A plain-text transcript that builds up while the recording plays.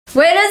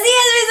Buenos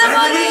días, mis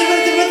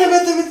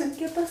amores.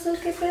 ¿Qué pasó?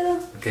 ¿Qué pedo?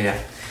 Ok, ya.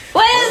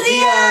 Buenos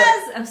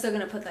días. I'm still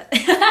gonna put that.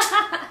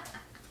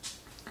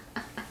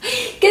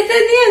 ¿Qué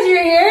tenías, your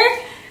hair?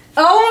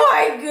 Oh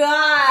my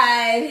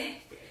god.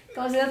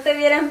 Como si no te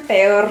vieran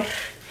peor.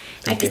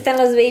 Aquí están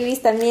los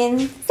babies también.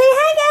 Say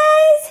hi,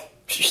 guys.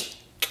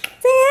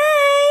 Say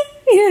hi.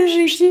 Mira,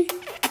 Richie.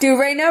 Dude,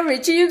 right now,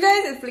 Richie, you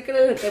guys,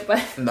 explícale lo que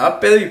pasa. No,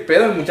 pedo y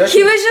pedo, muchacho.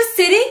 He was just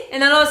sitting,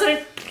 and then all of a sudden,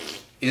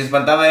 y se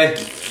espantaba él.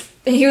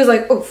 and he was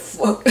like, oh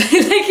fuck.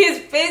 Like his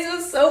face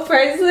was so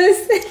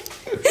priceless.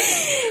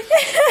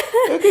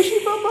 Look at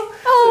you, mama.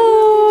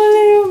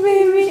 Oh, little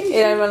baby.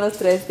 Eran los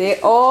tres. They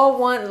all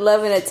want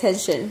love and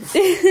attention.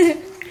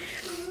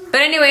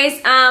 Pero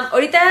anyways,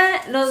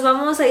 ahorita nos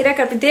vamos a ir a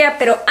carpintería,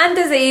 pero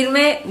antes de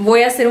irme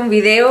voy a hacer un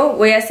video.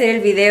 Voy a hacer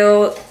el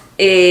video,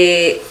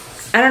 I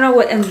don't know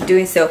what I'm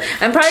doing, so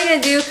I'm probably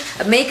gonna do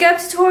a makeup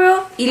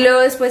tutorial y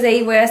luego después de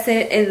ahí voy a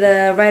hacer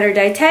the ride or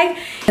die tag.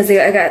 Because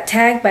I got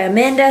tagged by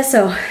Amanda,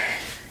 so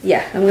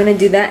yeah, I'm gonna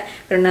do that.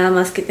 Pero nada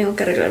más que tengo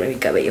que arreglarme mi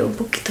cabello un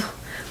poquito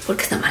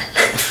porque está mal.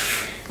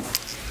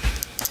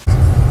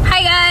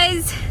 Hi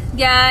guys,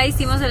 ya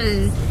hicimos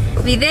el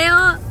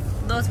video.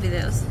 Dos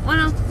videos.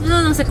 Bueno,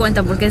 no se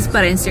cuenta porque es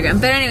para Instagram.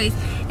 Pero anyways,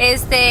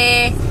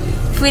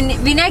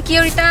 vine aquí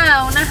ahorita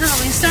a una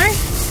Halloween store.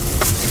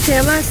 Se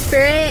llama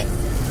Spirit.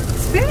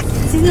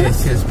 ¿Sí se llama?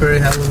 Sí,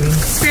 Spirit Halloween.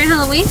 Spirit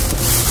Halloween.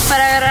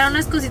 Para agarrar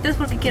unas cositas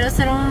porque quiero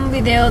hacer un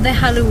video de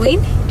Halloween.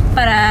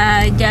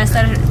 Para ya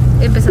estar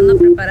empezando a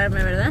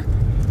prepararme, ¿verdad?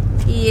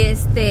 Y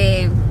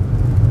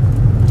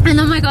and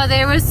oh my god,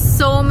 there were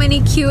so many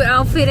cute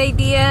outfit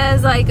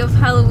ideas like of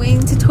Halloween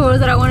tutorials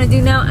that I want to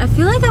do now. I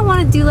feel like I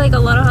want to do like a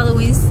lot of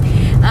Halloween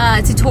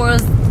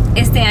tutorials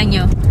este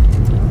año.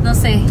 No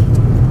sé.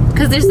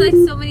 Because there's like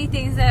so many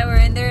things that were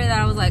in there that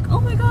I was like, oh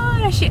my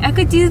god, I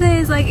could do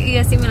this. Like, y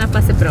así me la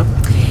pasé, pero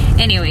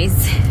anyways,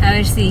 a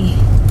ver si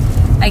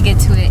I get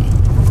to it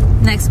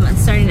next month.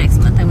 Starting next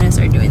month, I'm going to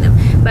start doing them.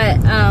 But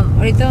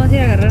ahorita vamos a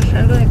ir a agarrar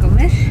algo de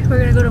comer. We're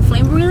going to go to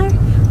Flame Broiler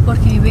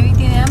porque mi baby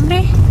tiene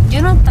hambre.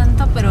 Yo no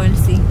tanto, pero él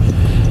sí.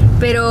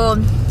 Pero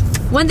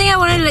one thing I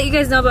wanted to let you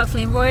guys know about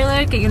Flame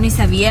Broiler, que yo ni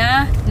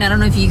sabía, and I don't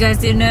know if you guys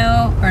did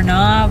know or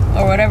not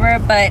or whatever,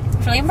 but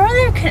Flame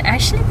Broiler can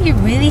actually be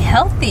really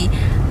healthy.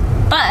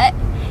 But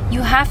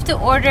you have to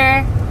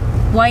order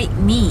white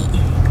meat,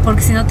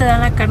 porque si no te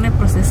dan la carne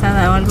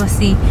procesada o algo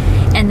así.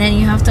 And then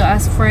you have to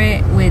ask for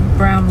it with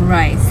brown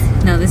rice.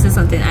 Now this is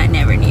something I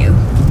never knew,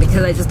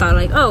 because I just thought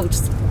like, oh,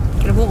 just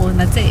get a bowl and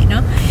that's it, you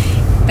know?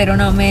 Pero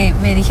no, me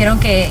dijeron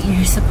que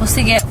you're supposed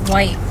to get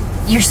white.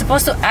 You're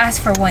supposed to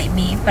ask for white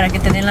meat para que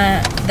te den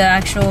the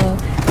actual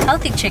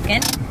healthy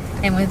chicken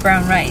and with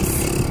brown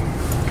rice.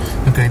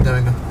 Ok, ahorita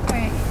vengo.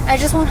 Alright, I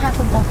just want half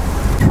a bowl.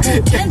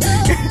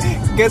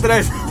 ¿Qué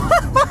traes?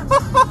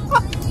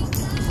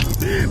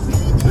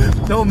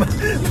 No, ma.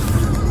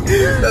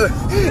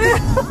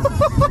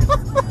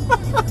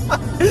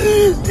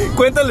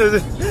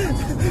 Cuéntales.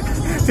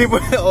 Sí,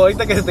 pues,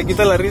 ahorita que se te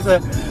quita la risa.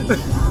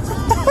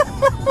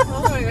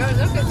 Oh my god,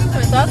 look, se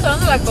me estaba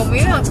tomando la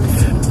comida.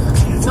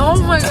 Oh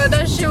my god,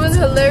 that shit was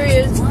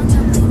hilarious.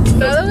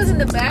 Bella was in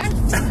the back,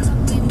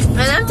 and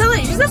I'm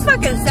telling you, she's a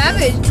fucking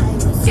savage.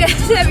 Que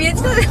se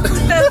avienta de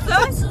un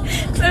tazón,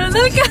 pero no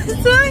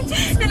alcanzó,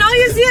 and all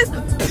you see is...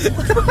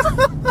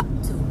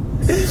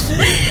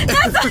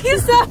 That's all you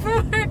saw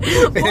from her.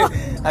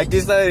 Aquí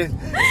está.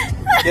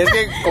 Y es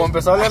que como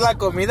empezó a oler la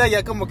comida,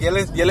 ya como que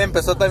ya le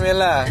empezó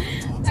también a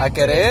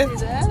querer.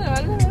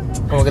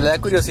 Como que le da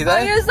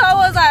curiosidad. All you saw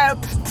was like...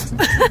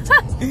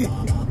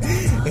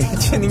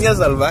 Eche niña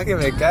salvaje,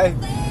 me cae.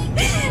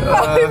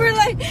 We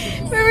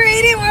were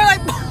eating, we were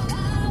like...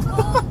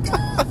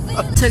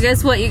 So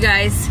guess what, you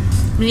guys?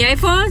 Mi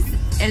iPhone,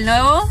 el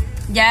nuevo,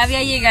 ya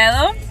había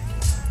llegado,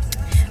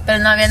 pero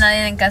no había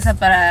nadie en casa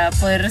para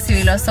poder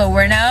recibirlo. So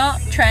we're now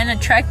trying to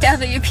track down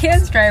the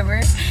UPS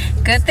driver.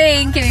 Good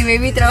thing que mi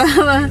baby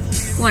trabajaba,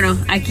 bueno,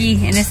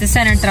 aquí en este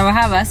center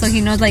trabajaba, so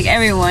he knows like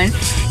everyone.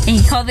 And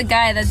he called the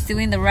guy that's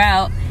doing the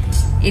route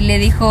y le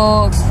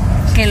dijo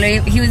que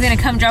he was gonna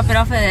come drop it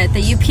off at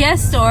the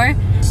UPS store,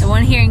 the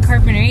one here in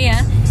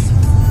Carpinteria.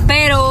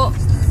 Pero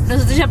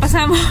nosotros ya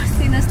pasamos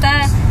y no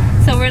está.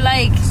 So we're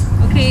like,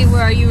 okay,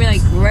 where are you? We're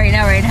like, right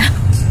now.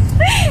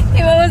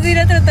 Y vamos a ir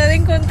a tratar de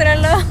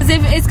encontrarlo.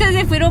 Es que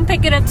se fueron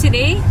pick it up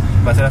today.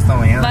 Va a ser hasta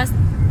mañana.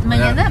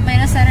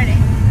 Mañana Saturday.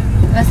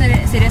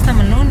 Sería hasta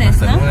el lunes,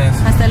 hasta ¿no? Lunes.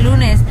 Hasta el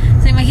lunes.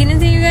 So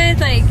imagínense, you guys,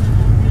 like,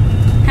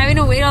 having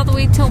to wait all the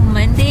way till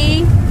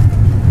Monday.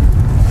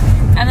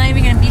 I'm not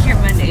even gonna be here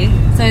Monday.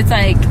 So it's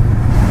like,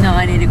 no,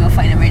 I need to go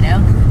find him right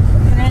now.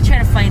 We're gonna try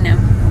to find him.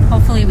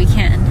 Hopefully we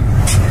can.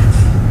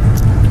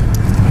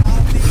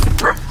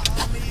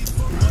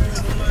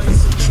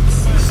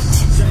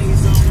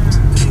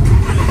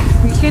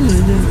 ¿Qué luz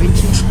es,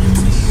 Richie?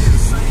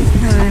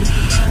 A ver.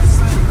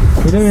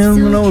 Mira, mira,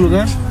 un nuevo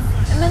lugar.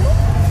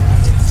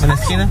 En la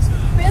esquina.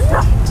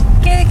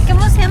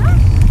 ¿Cómo se llama?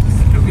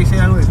 Creo que hice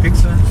algo de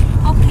pizza.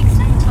 Oh,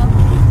 pizza? Oh,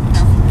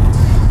 no.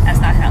 That's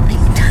not healthy.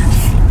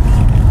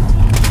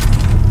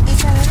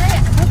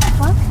 What the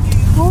fuck?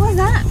 What was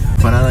that?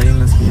 parada ahí en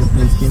la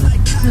esquina.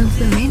 No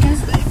se mira.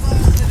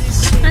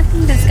 I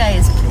think this guy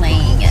is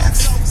playing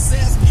us.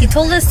 He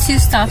told us 2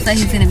 stops that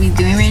he's gonna be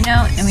doing right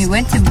now, and we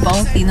went to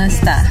Bienvenidos,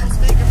 nuestra.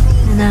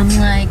 And I'm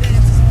like,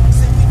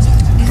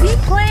 is he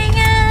playing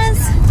us?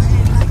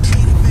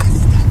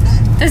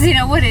 Does he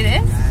know what it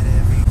is?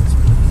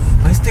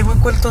 Este güey,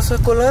 ¿cuál tosó a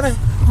colar?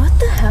 What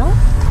the hell?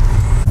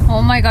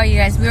 Oh my god, you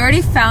guys, we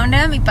already found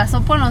him. Y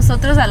pasó por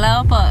nosotros al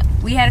lado, but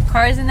we had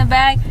cars in the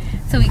back,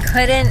 so we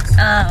couldn't,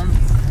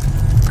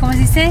 ¿cómo se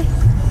dice?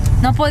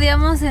 No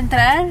podíamos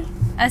entrar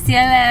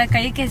hacia la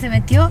calle que se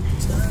metió.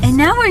 And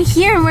now we're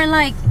here and we're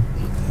like,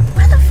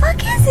 where the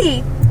fuck is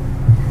he?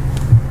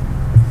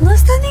 No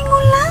está en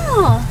ningún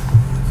lado.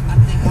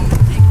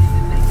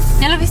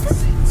 ¿Ya lo viste?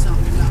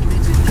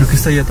 Creo que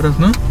está ahí atrás,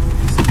 ¿no?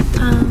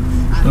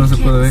 No se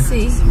puede ver.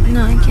 Sí,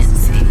 no, I can't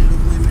see.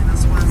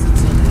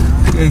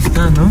 Ahí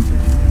está, ¿no?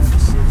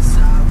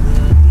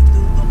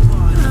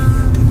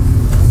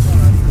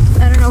 I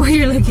don't know where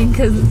you're looking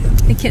because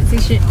I can't see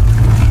shit.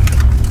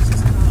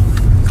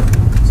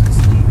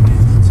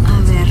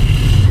 A ver.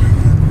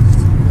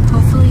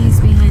 Hopefully he's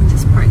behind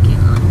this parking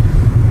lot.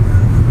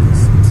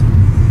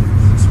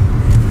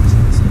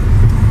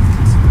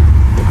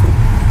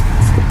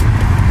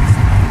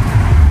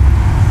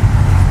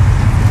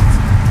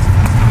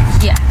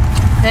 Yeah.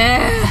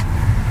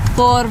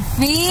 Por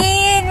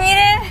fin,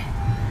 miren.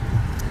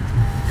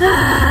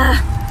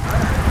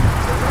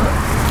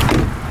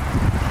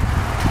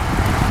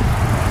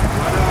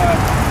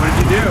 What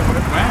did you do?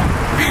 When?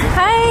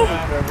 Hi.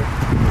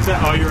 Is that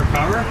all your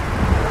power?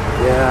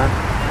 Yeah.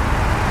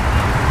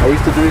 I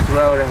used to do this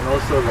route and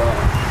also the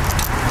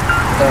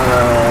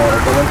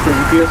one for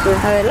UPS. A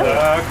verlo.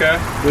 Okay.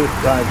 With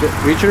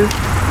Richard.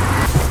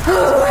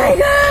 Oh my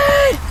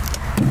god.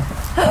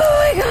 Oh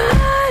my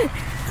god.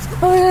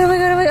 Oh my god, oh my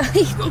god, oh my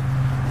god.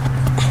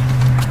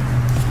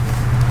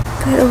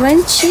 Pero va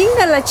en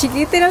chinga la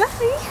chiquita, era la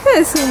hija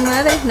de su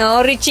madre.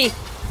 No, Richie,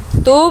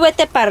 tú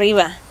vete para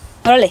arriba.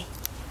 Órale,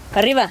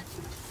 para arriba.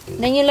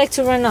 Then you like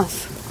to run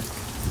off.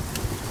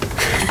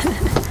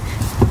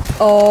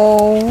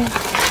 Oh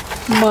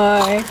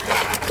my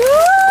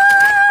god.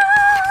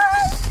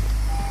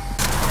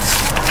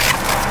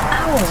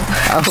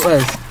 Ow.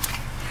 Aguas.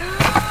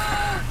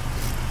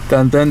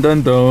 Tan tan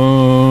tan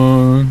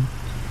tan.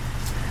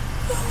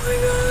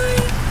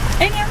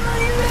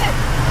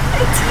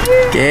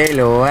 Que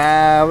lo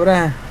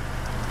abra.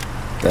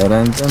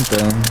 Taran, tan,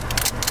 tan.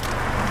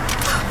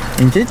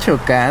 Pinche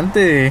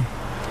chocante.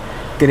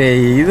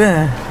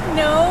 Creída.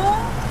 No.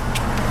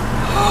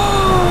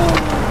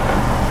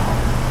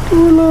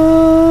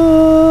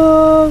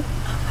 Hola.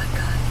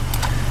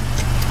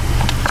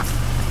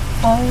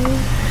 Oh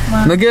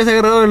my. ¿No quieres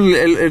agarrar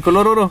el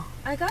color oro?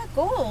 I got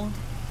gold.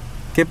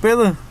 ¿Qué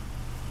pedo?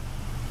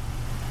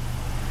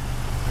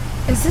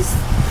 Is this?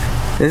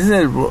 Ese es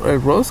el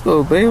rose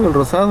gold, babe, el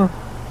rosado.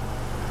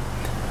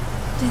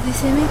 Did they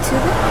send me to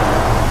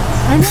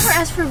that? I never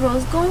asked for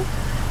rose gold.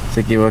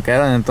 Se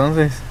equivocaron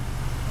entonces.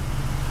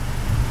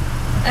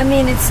 I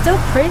mean, it's still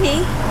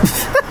pretty.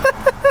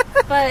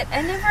 But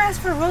I never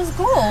asked for rose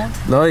gold.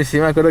 No, y sí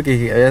me acuerdo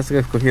que habías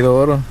escogido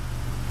oro.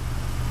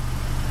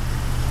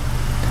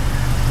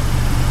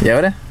 ¿Y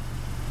ahora?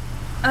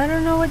 I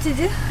don't know what to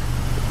do.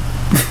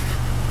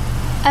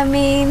 I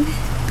mean,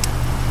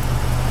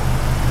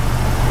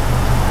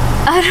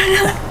 I don't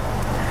know.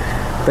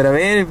 Pero a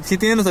ver, ¿sí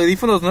tienen los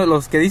audífonos, no?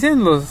 Los que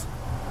dicen los...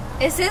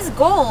 It says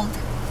gold.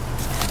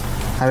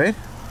 A ver.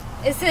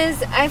 It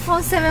says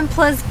iPhone 7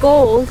 Plus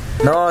Gold.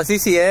 No, sí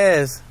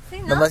es.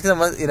 Sí, ¿no? Nomás que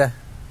mira.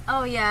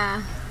 Oh,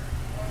 yeah.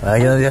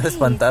 Ay, yo ya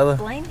espantado.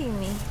 It's blinding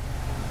me.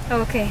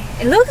 Okay.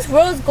 It looks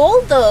rose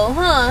gold though,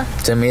 huh?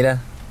 Se mira.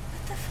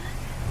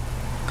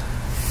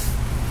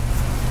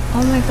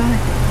 Oh my god.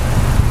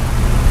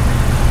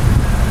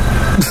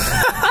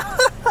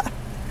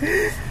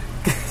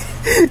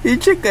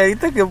 Pinche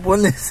carita que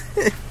pones.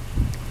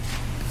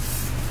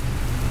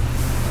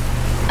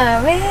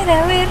 A ver,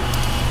 a ver.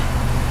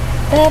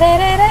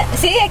 Tararara.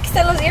 Sí, aquí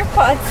están los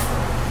earpods.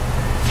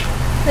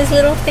 Those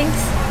little things.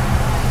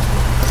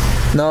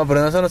 No,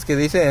 pero no son los que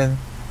dicen.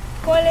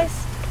 ¿Cuáles?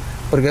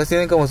 Porque ellos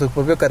tienen como su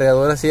propio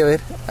cargador así, a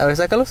ver,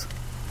 sácalos.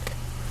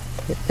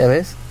 ¿Ya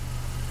ves?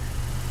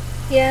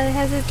 Yeah, it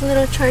has its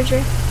little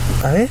charger.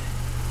 A ver.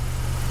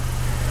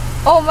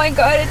 Oh my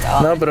god, it's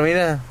on. No, pero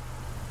mira.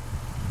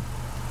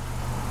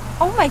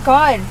 Oh my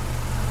god.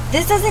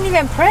 This doesn't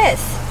even press.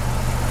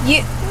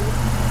 You...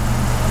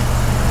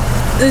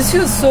 This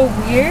feels so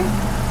weird.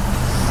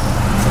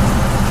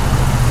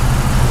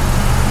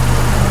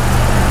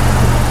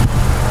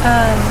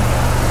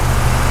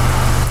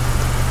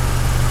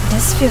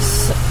 This feels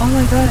so... Oh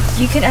my god.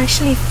 You can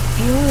actually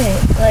feel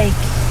it. Like...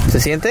 ¿Se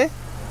siente?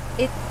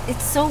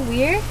 It's so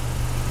weird.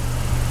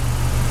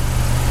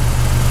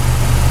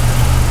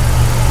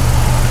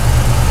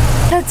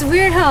 That's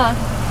weird, huh?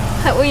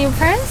 When you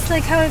press,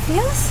 like how it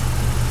feels?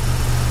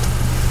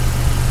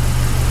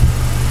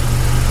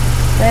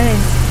 That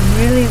is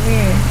really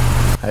weird.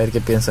 A ver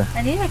qué piensa.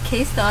 I need a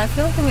case though. I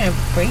feel like I'm gonna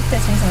break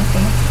this or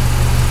something.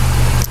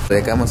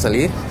 Dejamos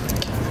salir.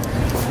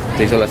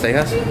 ¿Te hizo las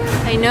cejas?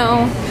 I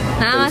know.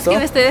 Nada más que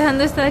me estoy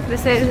dejando esta de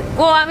crecer.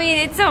 Well, I mean,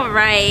 it's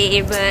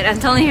alright, but I'm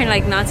telling her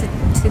like not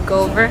to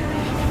go over.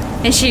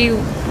 And she,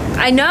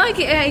 I know, I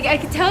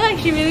can tell like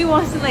she really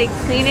wants to like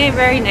clean it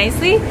very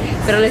nicely.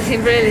 Pero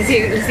siempre le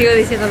sigo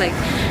diciendo like,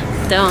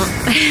 don't.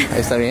 Ahí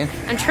está bien.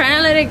 I'm trying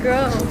to let it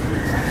grow.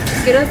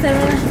 Quiero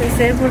hacerlo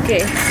crecer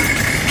porque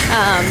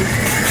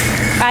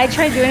I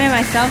tried doing it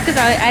myself because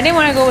I didn't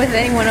want to go with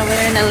anyone over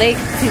there in the lake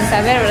sin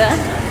saber, ¿verdad?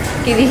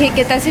 Que dije,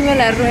 ¿qué tal si me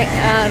la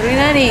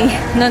arruinan? Y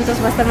no,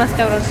 entonces va a estar más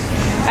cabrón.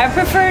 I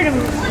prefer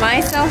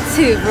myself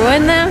to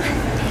ruin them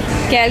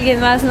que alguien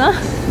más, ¿no?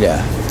 Yeah.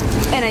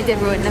 And I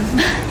did ruin them.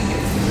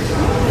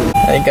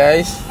 Hey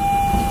guys,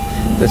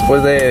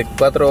 después de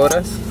 4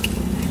 horas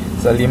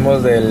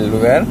salimos del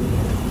lugar.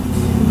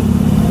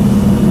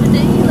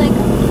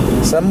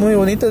 Están muy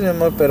bonitos, mi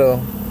amor, pero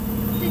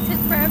They took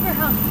forever,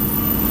 huh?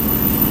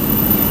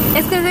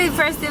 It's because they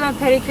first did my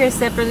pedicure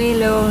separately,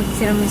 luego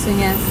hicieron mis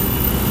uñas.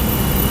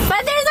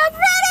 But they're so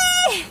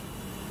pretty!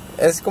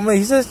 es como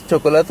dijiste,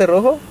 chocolate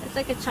rojo. It's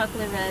like a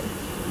chocolate red.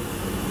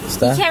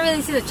 Está. You can't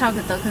really see the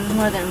chocolate though, because it's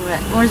more than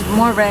red. More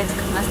red,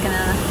 más que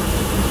nada.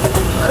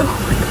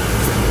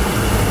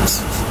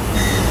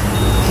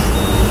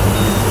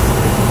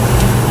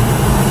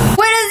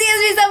 Buenos días,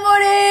 mis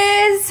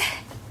amores.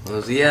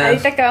 Buenos días.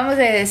 Ahorita acabamos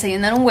de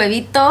desayunar un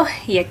huevito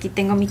y aquí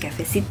tengo mi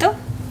cafecito.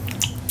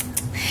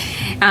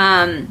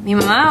 Mi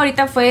mamá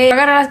ahorita fue a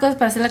agarrar las cosas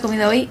para hacer la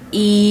comida hoy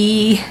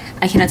y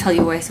I cannot tell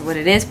you what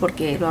it is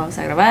porque lo vamos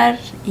a grabar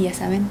y ya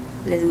saben,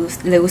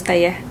 le gusta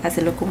ya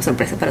hacerlo como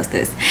sorpresa para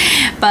ustedes.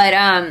 But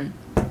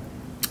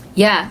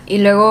yeah, y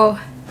luego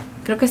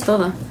creo que es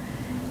todo.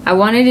 I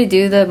wanted to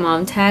do the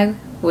mom tag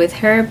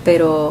with her,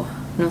 pero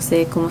no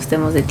sé cómo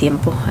estemos de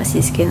tiempo, así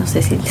es que no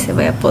sé si se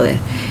vaya a poder.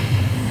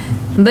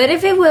 But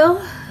if it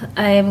will,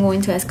 I am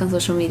going to ask on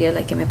social media,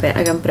 like que me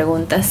hagan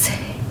preguntas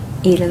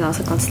y les vamos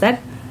a contestar.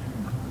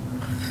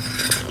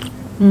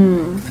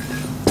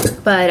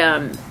 But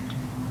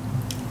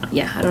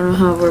yeah, I don't know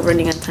how we're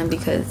running on time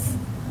because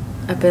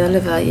apenas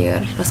le va a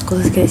llegar las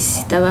cosas que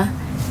necesitaba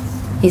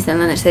y está en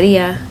la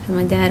nursería.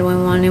 My dad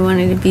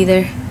wanted to be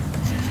there.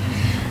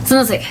 So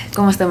no sé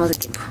cómo estamos de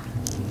tiempo.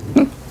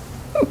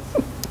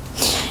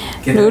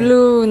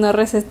 Lulu, no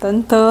reces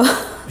tanto. So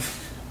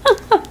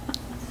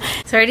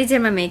I already did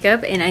my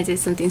makeup and I did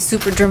something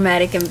super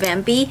dramatic and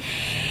vampy.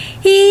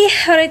 Y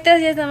ahorita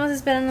ya estamos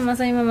esperando más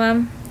a mi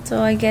mamá. So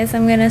I guess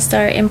I'm gonna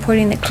start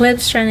importing the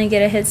clips, trying to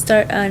get a head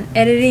start on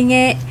editing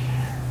it.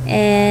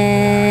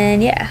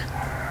 And yeah,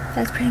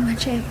 that's pretty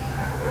much it.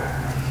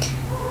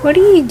 What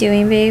are you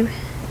doing, babe?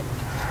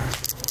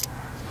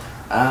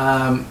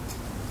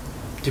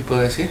 ¿Qué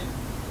puedo decir?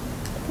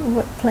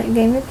 What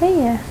game to play?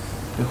 Yeah.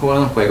 Estoy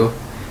jugando un juego.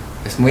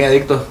 Es muy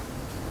adicto.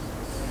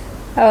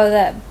 Oh,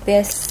 that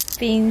best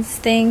fiends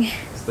thing.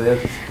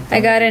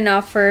 I got an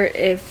offer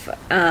if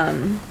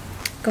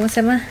 ¿cómo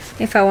se llama?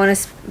 If I want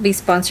to be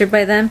sponsored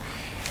by them.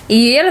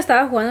 Y yo ya lo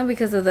estaba jugando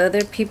because of the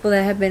other people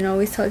that have been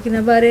always talking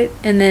about it.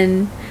 And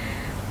then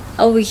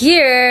over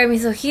here,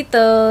 mis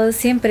ojitos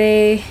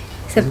siempre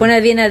se pone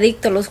bien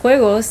adicto a los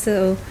juegos.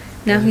 So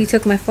now he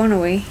took my phone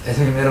away. Es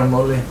mi mero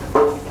mole.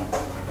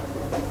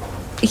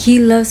 He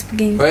loves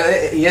games.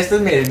 Y esta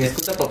es mi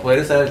excusa para poder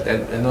usar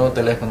el nuevo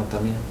teléfono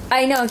también.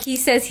 I know, he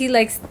says he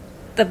likes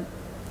the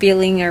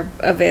feeling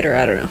of it, or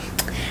I don't know.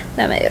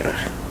 That might be wrong.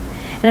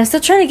 And I'm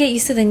still trying to get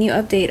used to the new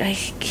update. I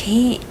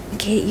can't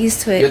get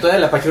used to it. Yo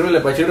todavía la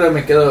pachurra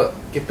me quedo.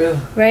 ¿Qué pedo?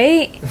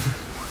 Right?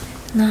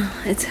 No,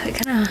 it's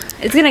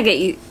gonna get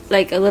you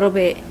like a little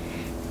bit.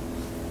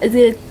 It's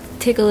gonna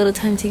take a little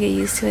time to get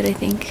used to it, I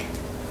think.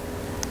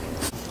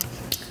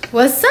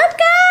 What's up,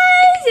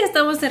 guys? Ya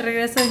estamos de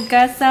regreso en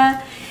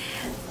casa.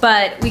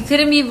 But we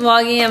couldn't be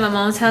vlogging at my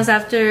mom's house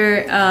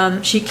after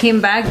she came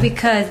back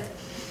because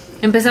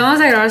empezamos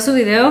a grabar su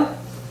video.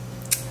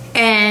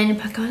 And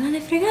para acabarla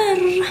de fregar,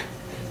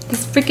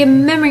 this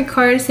freaking memory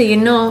card se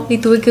llenó y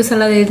tuve que usar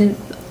la de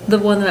the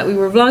one that we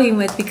were vlogging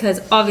with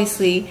because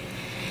obviously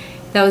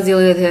that was the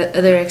only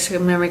other extra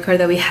memory card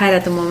that we had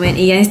at the moment.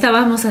 Y ya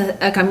necesitábamos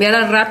a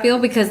cambiarla rápido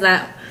because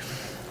that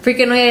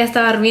freaking olla ya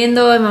estaba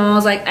hirviendo and my mom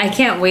was like, I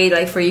can't wait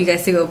like for you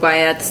guys to go buy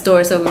it at the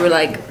store. So we were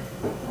like,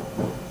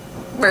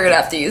 we're gonna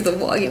have to use the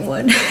vlogging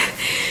one.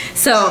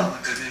 So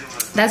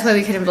that's why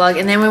we couldn't vlog.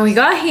 And then when we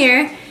got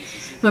here,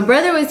 my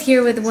brother was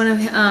here with one of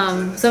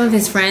some of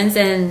his friends,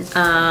 and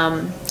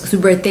su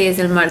birthday is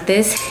el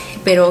martes,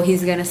 pero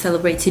he's gonna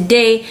celebrate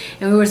today,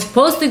 and we were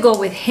supposed to go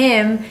with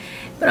him,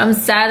 but I'm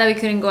sad that we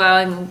couldn't go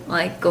out and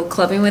like go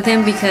clubbing with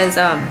him because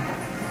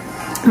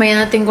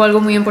mañana tengo algo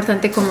muy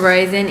importante con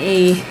Verizon,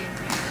 y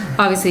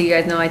obviously you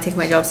guys know I take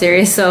my job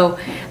serious, so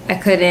I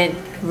couldn't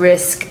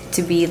risk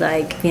to be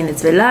like bien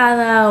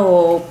desvelada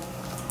or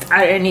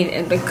I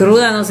need like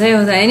cruda, no sé,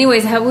 o sea,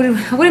 anyways, I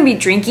wouldn't be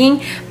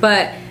drinking,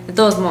 but de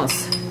todos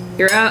modos,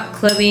 you're out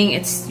clubbing,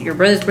 it's your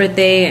brother's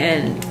birthday,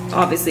 and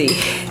obviously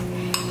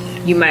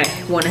you might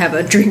want to have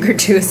a drink or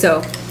two,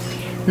 so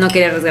no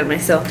quería arriesgarme,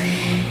 so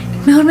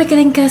mejor me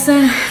quedé en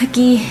casa.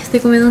 Aquí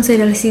estoy comiendo un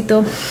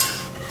cerealcito.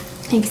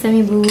 Aquí está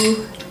mi boo.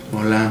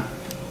 Hola.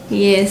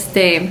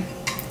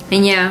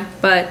 And yeah,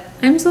 but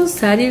I'm so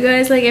sad, you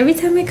guys. Like every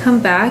time I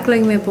come back,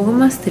 like me pongo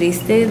más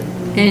triste,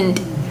 and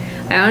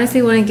I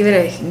honestly want to give it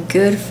a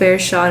good fair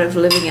shot of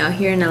living out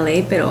here in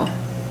LA, pero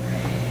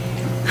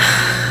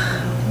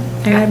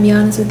I gotta be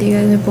honest with you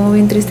guys, me pongo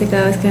bien triste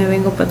cada vez que me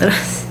vengo para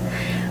atrás.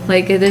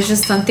 Like there's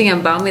just something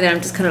about me that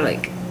I'm just kind of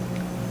like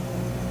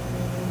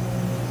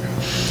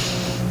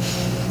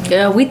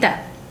agüita.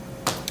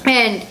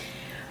 And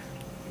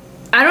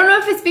I don't know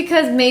if it's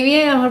because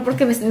maybe a lo mejor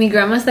porque mi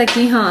grandma está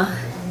aquí, huh?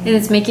 And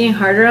it's making it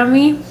harder on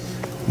me.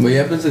 Voy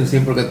a pensar que sí,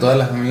 porque toda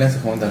la familia se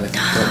junta.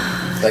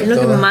 Es lo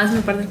que más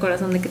me parte el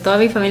corazón, de que toda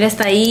mi familia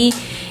está ahí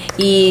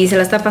y se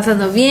la está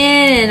pasando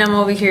bien. And I'm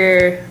over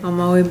here on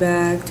my way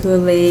back to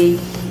LA.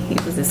 Y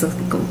pues eso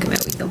como que me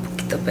agüita un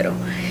poquito, pero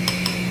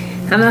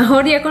a lo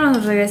mejor ya cuando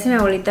regrese mi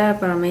abuelita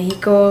para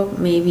México,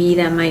 maybe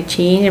that might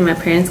change and my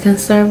parents can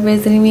start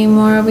visiting me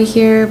more over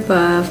here.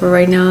 But for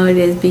right now, it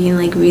is being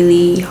like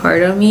really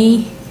hard on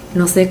me.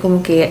 No sé,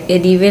 como que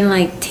it even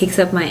like takes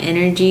up my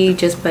energy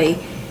just by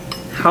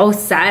how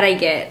sad I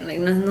get. Like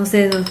no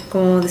sé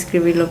cómo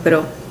describirlo,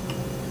 pero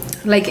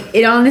like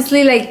it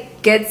honestly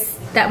like gets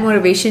that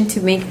motivation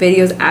to make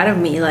videos out of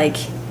me. Like,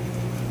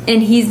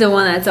 and he's the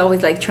one that's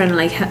always like trying to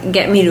like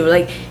get me to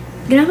like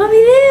graba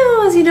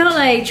videos, you know,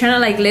 like trying to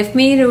like lift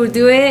me to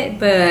do it,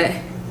 but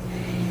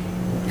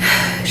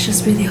it's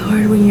just really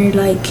hard when you're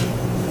like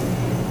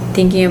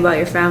thinking about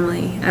your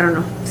family. I don't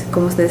know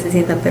cómo ustedes se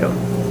sientan, pero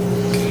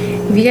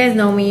if you guys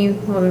know me,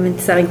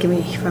 obviamente saben que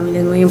mi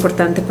familia es muy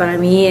importante para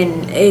mí,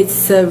 and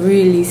it's a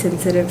really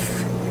sensitive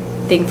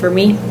thing for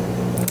me.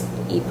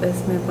 Y pues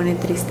me pone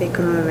triste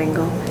cuando me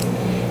vengo.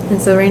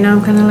 And so right now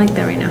I'm kind of like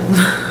that right now.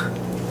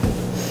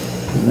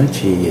 No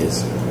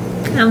chilles.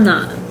 I'm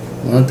not.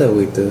 No te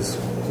agüites.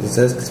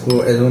 Sabes que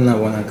es una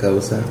buena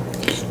causa.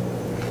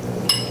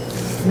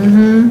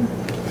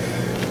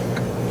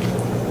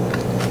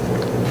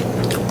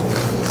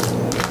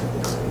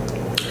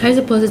 I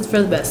suppose it's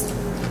for the best.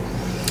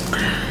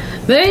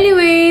 But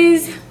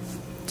anyways,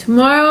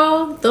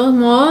 tomorrow, de todos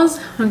modos,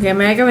 aunque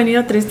me haya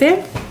venido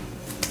triste,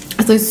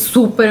 estoy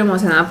súper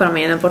emocionada para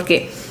mañana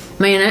porque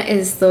mañana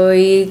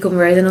estoy con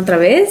Verizon otra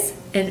vez.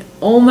 And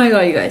oh my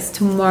god, you guys,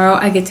 tomorrow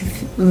I get to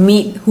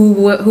meet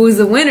who is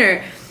the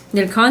winner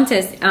del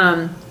contest.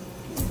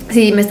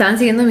 Si me estaban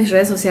siguiendo en mis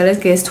redes sociales,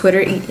 que es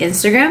Twitter y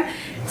Instagram,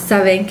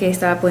 saben que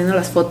estaba poniendo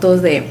las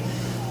fotos de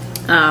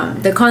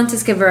the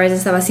contest que Verizon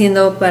estaba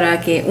haciendo para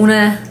que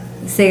una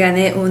se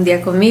gane un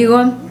día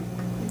conmigo.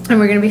 And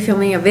we're gonna be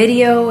filming a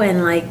video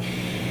and like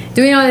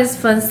doing all this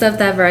fun stuff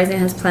that Verizon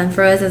has planned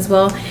for us as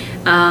well.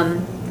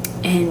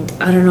 And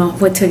I don't know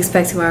what to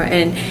expect tomorrow.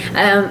 And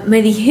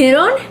me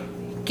dijeron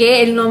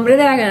que el nombre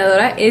de la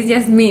ganadora es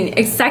Yasmin,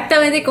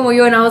 exactamente como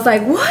yo. And I was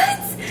like, what?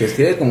 Se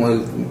escribe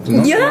como tu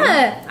nombre.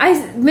 Yeah,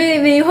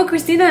 me dijo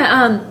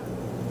Cristina.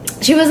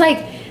 She was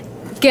like,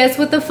 guess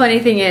what the funny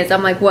thing is?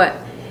 I'm like, what?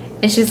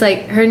 And she's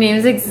like, her name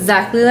is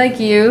exactly like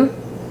you,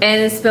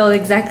 and it's spelled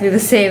exactly the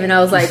same. And I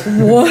was like,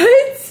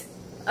 what?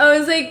 I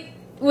was like,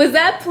 was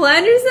that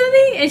planned or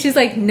something? And she's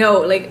like,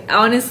 no, like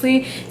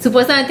honestly,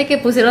 supuestamente que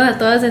pusieron a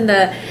todas in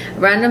the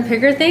random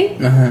picker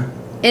thing, and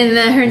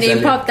then her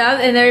name popped up,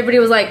 and everybody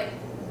was like,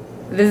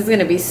 this is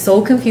gonna be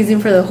so confusing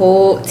for the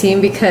whole team,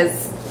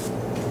 because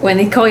when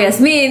they call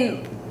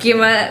Yasmin,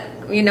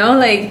 you know,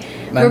 like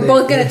we're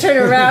both gonna turn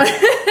around.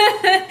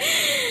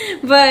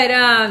 But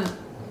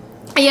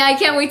yeah, I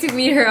can't wait to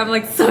meet her. I'm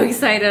like so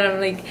excited. I'm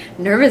like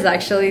nervous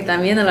actually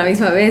también a la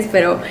misma vez,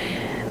 pero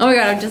oh my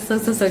god, I'm just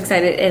so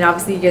excited. And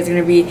obviously you guys are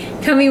gonna be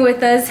coming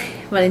with us.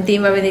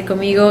 Valentín va a venir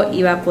conmigo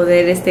y va a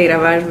poder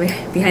grabar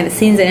behind the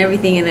scenes and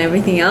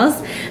everything else.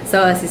 So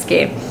así es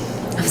que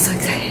I'm so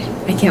excited.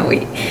 I can't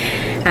wait.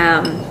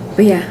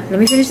 But yeah, let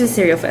me finish this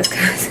cereal fast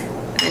because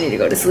I need to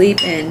go to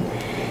sleep, and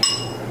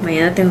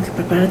mañana tengo que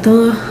preparar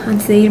todo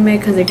antes de irme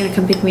because they're gonna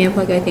come pick me up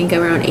like I think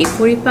around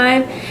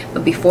 8:45.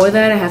 But before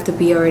that I have to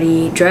be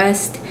already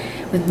dressed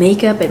with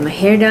makeup and my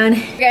hair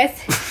done. Guys,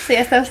 so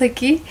ya estamos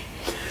aquí.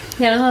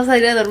 Ya nos vamos a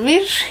ir a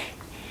dormir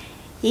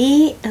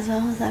y nos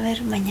vamos a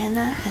ver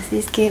mañana. Así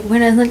es que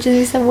buenas noches,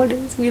 mis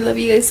amores. We love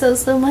you guys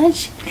so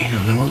much. Y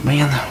nos vemos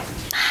mañana.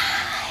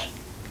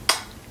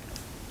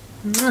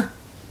 Bye.